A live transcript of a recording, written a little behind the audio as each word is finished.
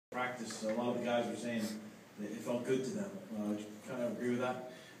practice. A lot of the guys were saying that it felt good to them. Do you kind of agree with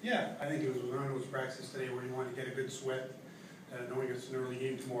that? Yeah, I think it was one of those practices today where you want to get a good sweat, knowing it's an early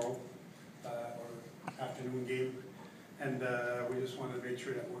game tomorrow, or afternoon game, and we just wanted to make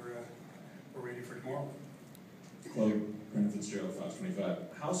sure that we're ready for tomorrow. Claude Julien Fitzgerald, Fox 25.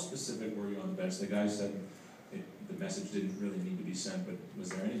 How specific were you on the bench? The guy said the message didn't really need to be sent, but was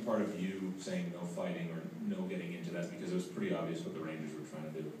there any part of you saying no fighting or no getting into that? Because it was pretty obvious what the Rangers were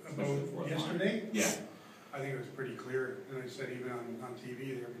trying to do, especially the fourth line. Yesterday? Yeah. I think it was pretty clear, and I said even on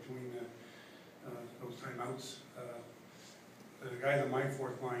TV there between those timeouts, the guys on my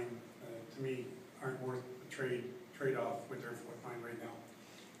fourth line, to me, aren't worth the trade-off with their fourth line right now.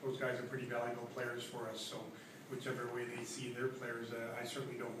 Those guys are pretty valuable players for us, so whichever way they see their players, I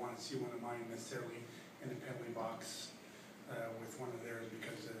certainly don't want to see one of mine necessarily in the penalty box with one of theirs,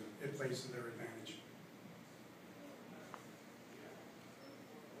 because it plays to their advantage.